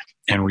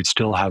 And we'd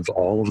still have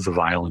all of the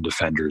violent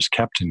offenders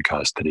kept in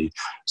custody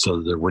so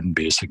that there wouldn't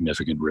be a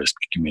significant risk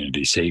to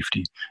community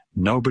safety.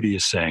 Nobody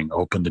is saying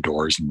open the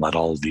doors and let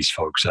all of these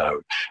folks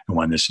out, and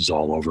when this is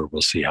all over,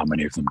 we'll see how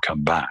many of them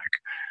come back.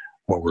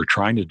 What we're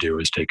trying to do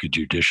is take a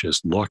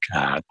judicious look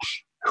at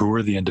who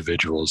are the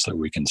individuals that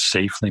we can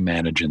safely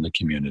manage in the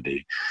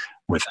community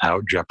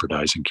without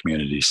jeopardizing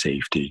community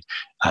safety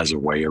as a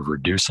way of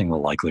reducing the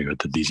likelihood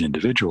that these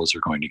individuals are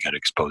going to get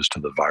exposed to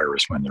the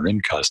virus when they're in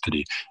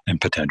custody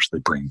and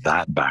potentially bring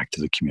that back to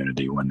the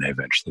community when they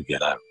eventually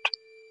get out.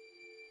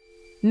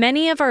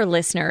 Many of our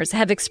listeners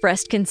have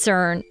expressed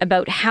concern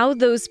about how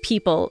those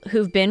people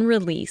who've been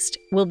released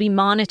will be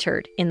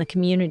monitored in the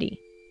community.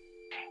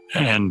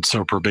 And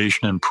so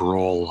probation and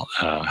parole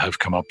have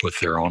come up with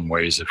their own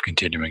ways of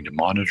continuing to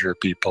monitor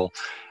people.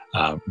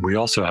 We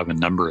also have a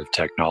number of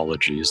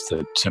technologies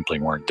that simply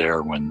weren't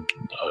there when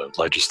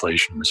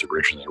legislation was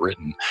originally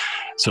written.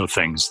 So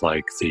things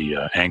like the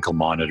ankle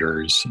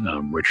monitors,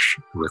 which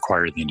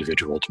require the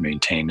individual to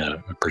maintain a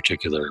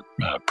particular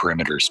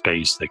perimeter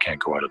space. They can't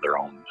go out of their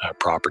own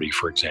property,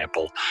 for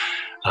example.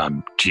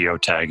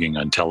 Geotagging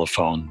on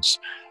telephones.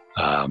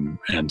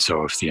 And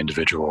so if the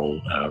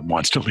individual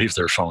wants to leave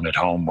their phone at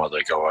home while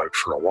they go out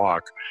for a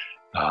walk,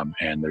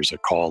 and there's a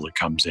call that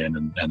comes in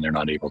and they're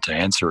not able to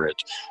answer it,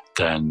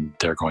 then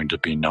they're going to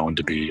be known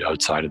to be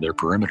outside of their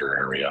perimeter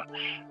area.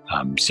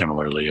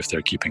 Similarly, if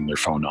they're keeping their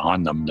phone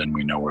on them, then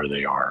we know where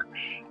they are.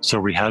 So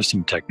we have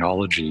some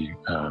technology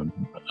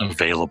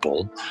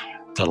available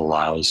that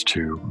allows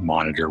to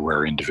monitor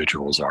where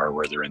individuals are,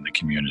 where they're in the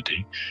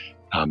community.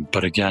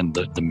 But again,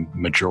 the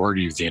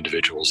majority of the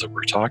individuals that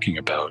we're talking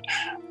about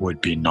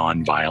would be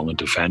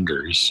non-violent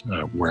offenders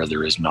where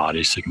there is not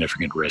a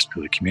significant risk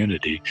to the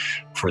community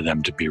for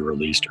them to be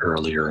released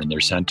earlier in their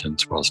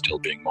sentence while still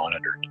being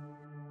monitored.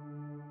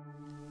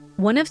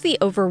 One of the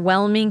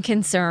overwhelming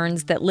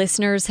concerns that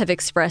listeners have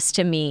expressed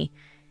to me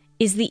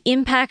is the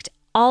impact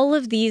all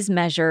of these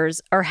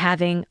measures are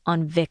having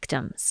on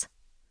victims.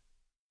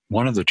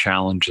 One of the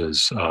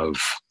challenges of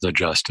the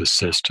justice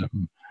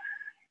system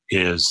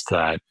is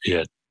that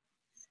it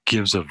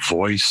gives a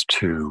voice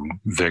to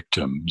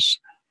victims,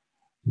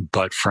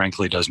 but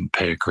frankly doesn't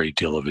pay a great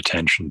deal of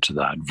attention to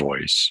that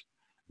voice.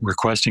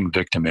 Requesting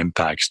victim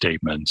impact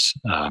statements,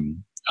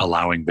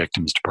 allowing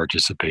victims to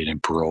participate in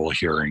parole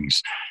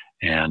hearings,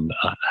 and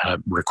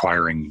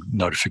requiring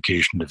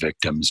notification to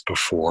victims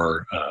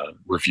before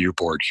review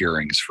board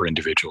hearings for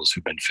individuals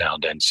who've been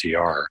found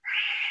NCR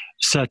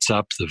sets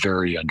up the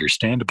very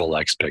understandable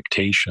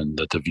expectation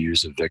that the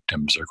views of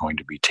victims are going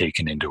to be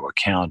taken into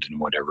account in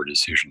whatever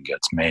decision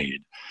gets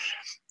made.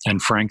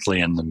 And frankly,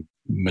 in the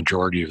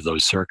majority of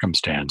those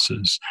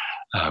circumstances,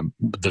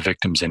 the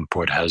victim's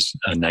input has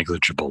a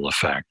negligible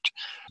effect.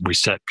 We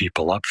set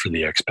people up for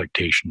the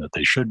expectation that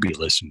they should be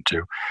listened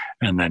to,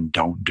 and then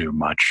don't do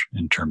much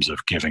in terms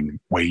of giving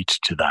weight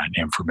to that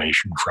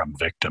information from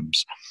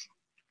victims.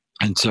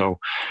 And so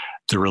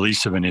the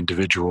release of an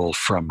individual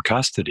from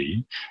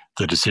custody,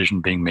 the decision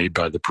being made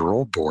by the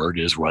parole board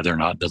is whether or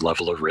not the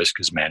level of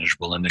risk is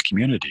manageable in the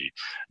community,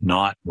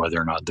 not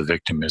whether or not the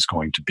victim is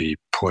going to be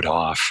put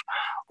off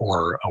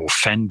or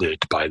offended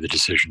by the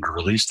decision to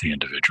release the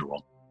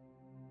individual.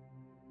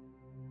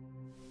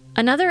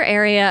 Another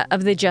area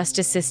of the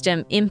justice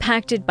system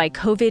impacted by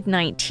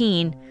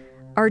COVID-19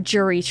 are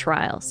jury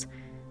trials.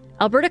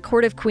 Alberta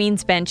Court of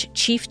Queen's Bench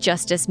Chief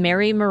Justice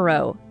Mary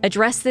Moreau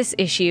addressed this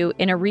issue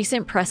in a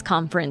recent press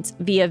conference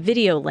via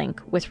video link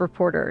with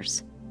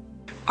reporters.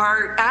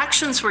 Our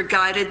actions were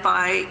guided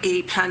by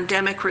a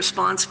pandemic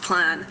response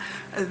plan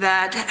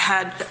that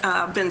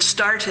had been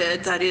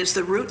started, that is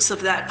the roots of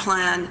that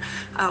plan,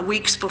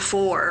 weeks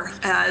before,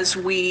 as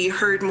we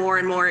heard more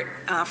and more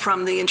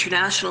from the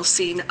international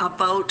scene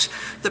about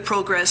the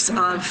progress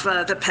of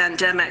the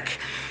pandemic.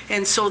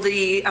 And so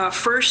the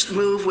first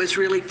move was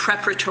really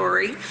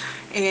preparatory,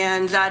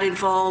 and that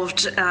involved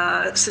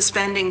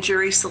suspending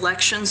jury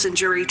selections and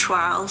jury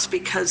trials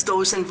because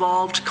those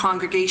involved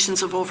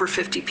congregations of over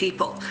 50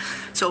 people.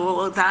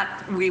 So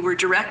that we were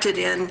directed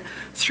in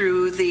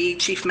through the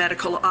chief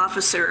medical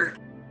officer.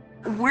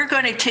 We're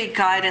going to take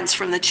guidance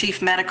from the chief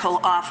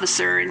medical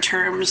officer in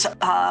terms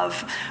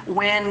of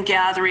when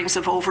gatherings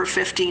of over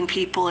 15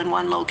 people in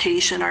one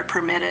location are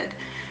permitted.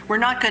 We're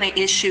not going to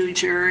issue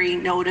jury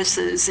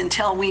notices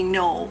until we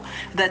know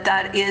that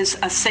that is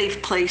a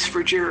safe place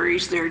for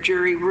juries, their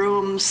jury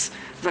rooms,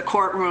 the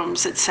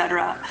courtrooms,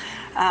 etc.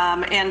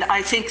 And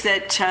I think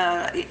that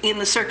in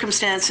the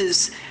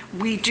circumstances,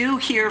 we do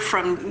hear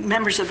from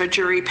members of a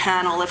jury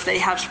panel if they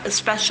have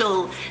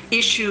special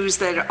issues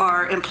that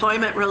are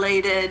employment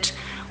related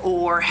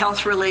or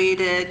health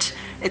related,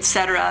 et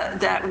cetera,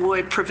 that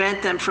would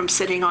prevent them from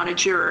sitting on a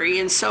jury.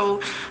 And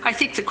so I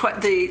think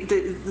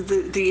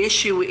the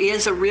issue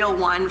is a real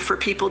one for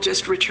people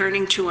just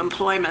returning to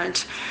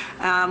employment.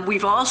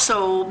 We've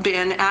also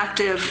been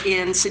active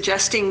in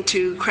suggesting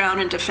to Crown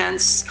and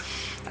Defence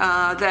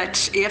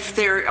that if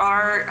there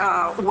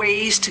are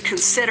ways to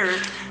consider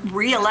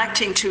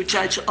re-electing to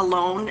judge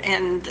alone,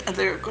 and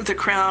the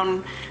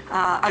Crown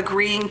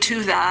agreeing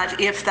to that,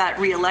 if that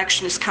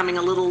re-election is coming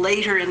a little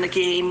later in the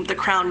game, the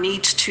Crown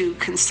needs to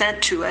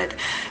consent to it.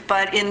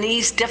 But in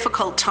these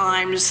difficult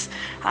times,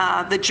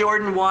 the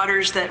Jordan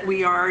waters that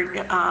we are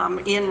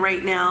in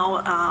right now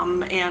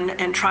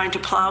and trying to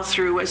plow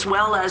through, as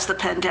well as the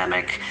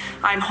pandemic,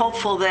 I'm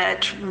hopeful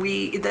that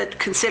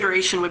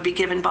consideration would be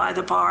given by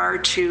the bar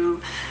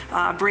to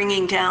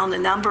bringing down the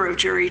number of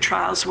jury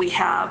trials we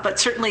have.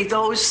 But certainly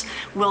those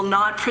will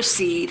not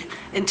proceed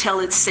until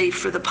it's safe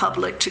for the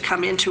public to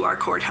come into our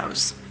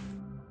courthouse.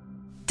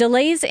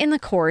 Delays in the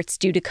courts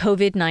due to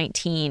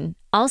COVID-19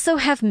 also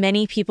have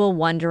many people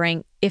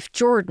wondering if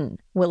Jordan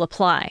will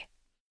apply.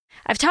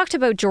 I've talked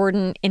about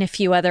Jordan in a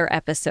few other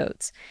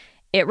episodes.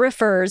 It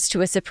refers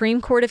to a Supreme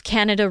Court of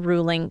Canada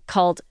ruling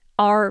called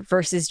R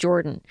versus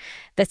Jordan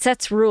that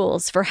sets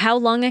rules for how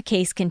long a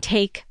case can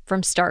take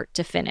from start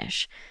to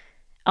finish.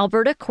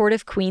 Alberta Court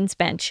of Queen's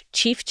Bench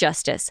Chief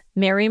Justice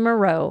Mary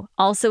Moreau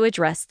also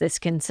addressed this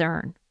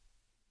concern.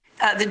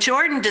 The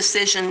Jordan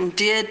decision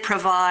did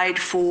provide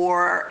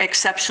for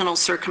exceptional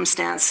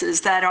circumstances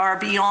that are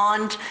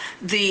beyond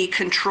the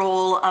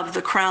control of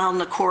the Crown,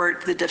 the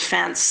court, the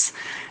defense.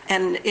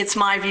 And it's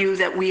my view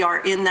that we are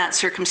in that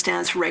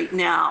circumstance right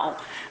now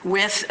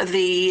with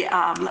the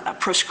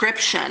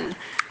prescription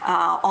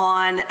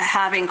on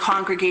having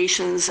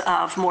congregations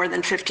of more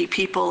than 50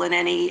 people in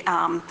any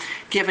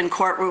given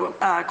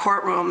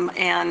courtroom,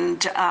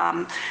 and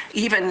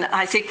even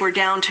I think we're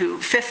down to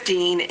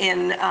 15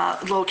 in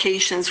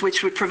locations,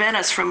 which would prevent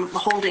us from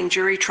holding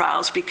jury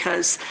trials,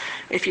 because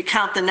if you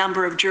count the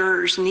number of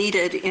jurors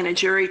needed in a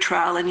jury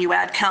trial and you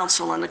add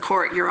counsel in the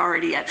court, you're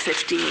already at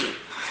 15.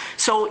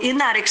 So in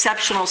that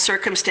exceptional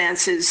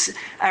circumstance,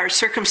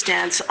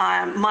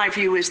 my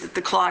view is that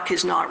the clock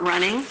is not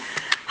running.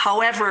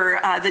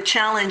 However, the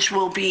challenge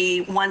will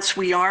be once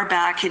we are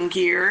back in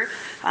gear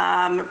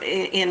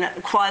in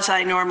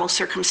quasi-normal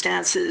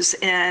circumstances,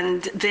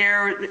 and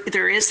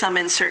there is some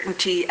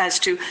uncertainty as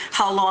to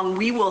how long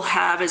we will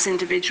have as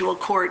individual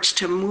courts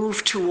to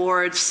move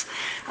towards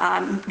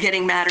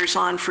getting matters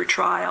on for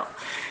trial.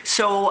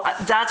 So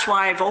that's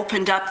why I've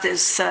opened up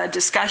this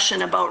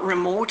discussion about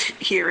remote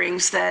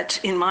hearings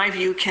that, in my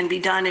view, can be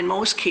done in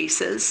most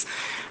cases.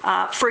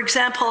 For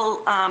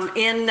example,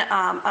 in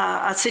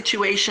a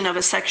situation of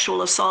a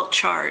sexual assault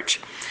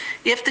charge,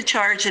 if the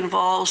charge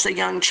involves a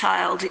young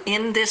child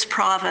in this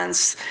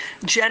province,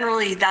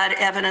 generally that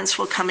evidence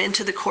will come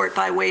into the court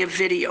by way of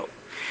video.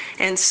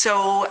 And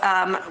so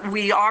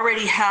we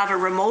already have a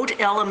remote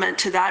element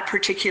to that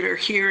particular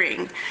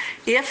hearing.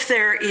 If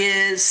there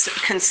is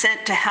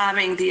consent to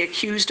having the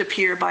accused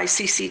appear by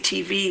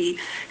CCTV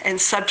and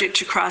subject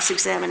to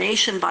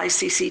cross-examination by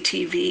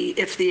CCTV,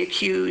 if the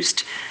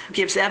accused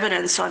gives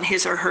evidence on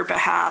his or her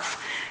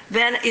behalf,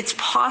 then it's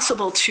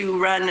possible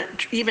to run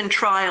even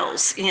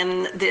trials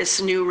in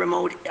this new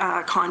remote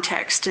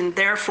context, and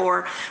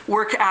therefore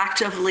work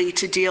actively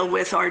to deal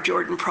with our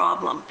Jordan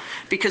problem.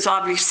 Because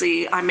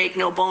obviously I make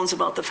no bones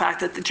about the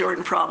fact that the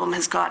Jordan problem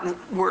has gotten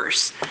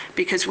worse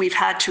because we've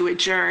had to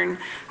adjourn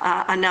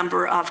a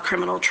number of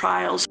criminal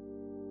trials.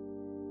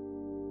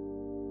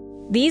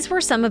 These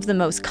were some of the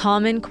most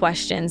common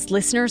questions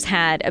listeners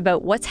had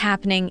about what's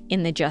happening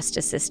in the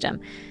justice system.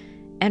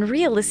 And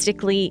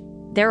realistically,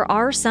 there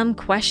are some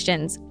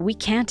questions we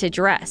can't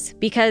address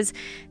because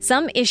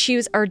some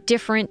issues are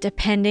different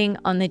depending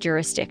on the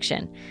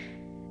jurisdiction.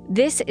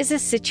 This is a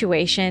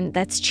situation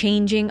that's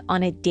changing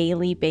on a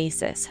daily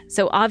basis.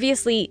 So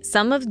obviously,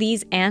 some of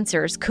these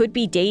answers could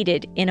be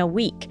dated in a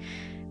week.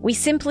 We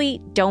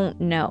simply don't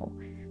know.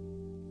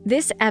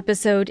 This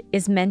episode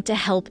is meant to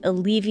help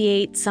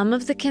alleviate some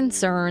of the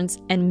concerns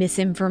and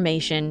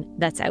misinformation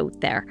that's out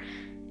there,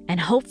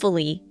 and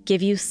hopefully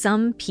give you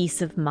some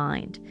peace of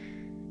mind.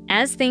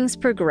 As things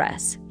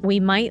progress, we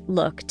might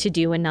look to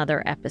do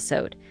another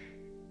episode.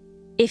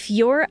 If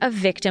you're a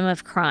victim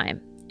of crime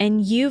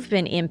and you've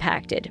been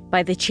impacted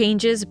by the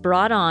changes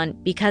brought on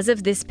because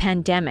of this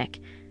pandemic,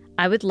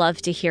 I would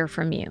love to hear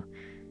from you.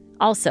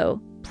 Also,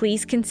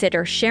 please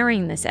consider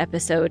sharing this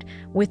episode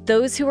with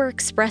those who are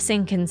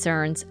expressing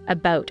concerns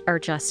about our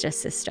justice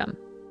system.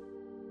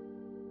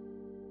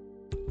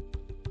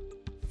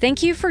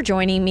 Thank you for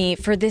joining me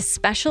for this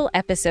special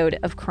episode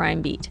of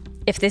Crime Beat.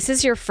 If this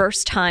is your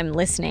first time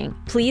listening,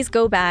 please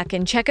go back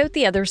and check out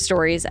the other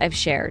stories I've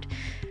shared.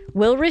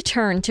 We'll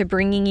return to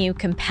bringing you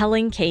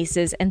compelling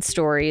cases and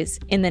stories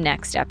in the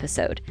next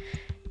episode.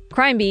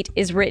 Crime Beat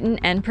is written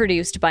and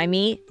produced by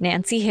me,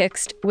 Nancy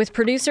Hixt, with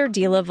producer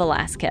Dila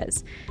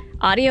Velasquez.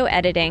 Audio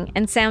editing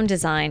and sound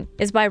design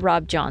is by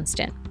Rob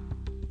Johnston.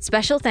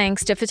 Special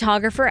thanks to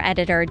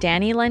photographer-editor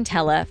Danny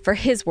Lentella for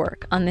his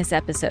work on this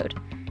episode.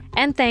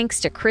 And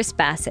thanks to Chris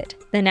Bassett,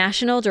 the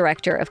National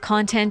Director of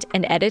Content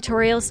and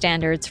Editorial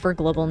Standards for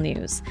Global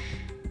News.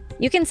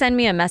 You can send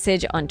me a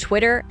message on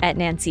Twitter at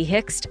Nancy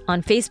Hixt,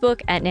 on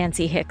Facebook at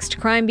Nancy Hixt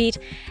Crime Beat,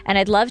 and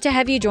I'd love to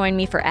have you join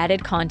me for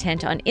added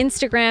content on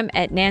Instagram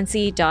at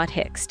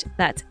nancy.hixt.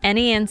 That's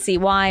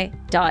nancy.hixt.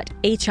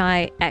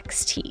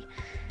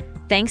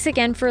 Thanks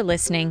again for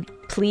listening.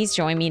 Please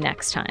join me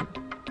next time.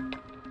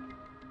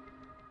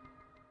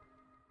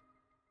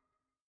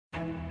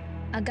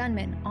 A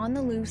gunman on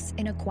the loose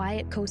in a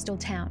quiet coastal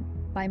town.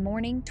 By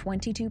morning,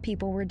 22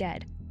 people were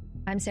dead.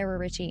 I'm Sarah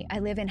Ritchie. I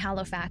live in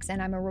Halifax,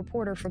 and I'm a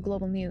reporter for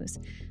Global News.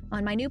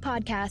 On my new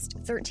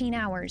podcast, 13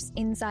 Hours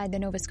Inside the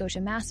Nova Scotia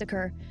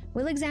Massacre,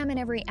 we'll examine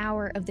every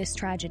hour of this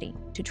tragedy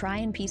to try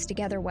and piece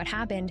together what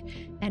happened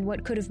and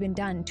what could have been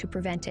done to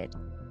prevent it.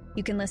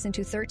 You can listen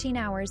to 13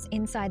 Hours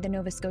Inside the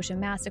Nova Scotia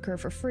Massacre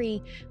for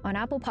free on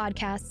Apple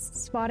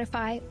Podcasts,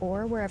 Spotify,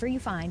 or wherever you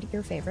find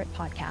your favorite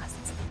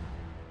podcasts.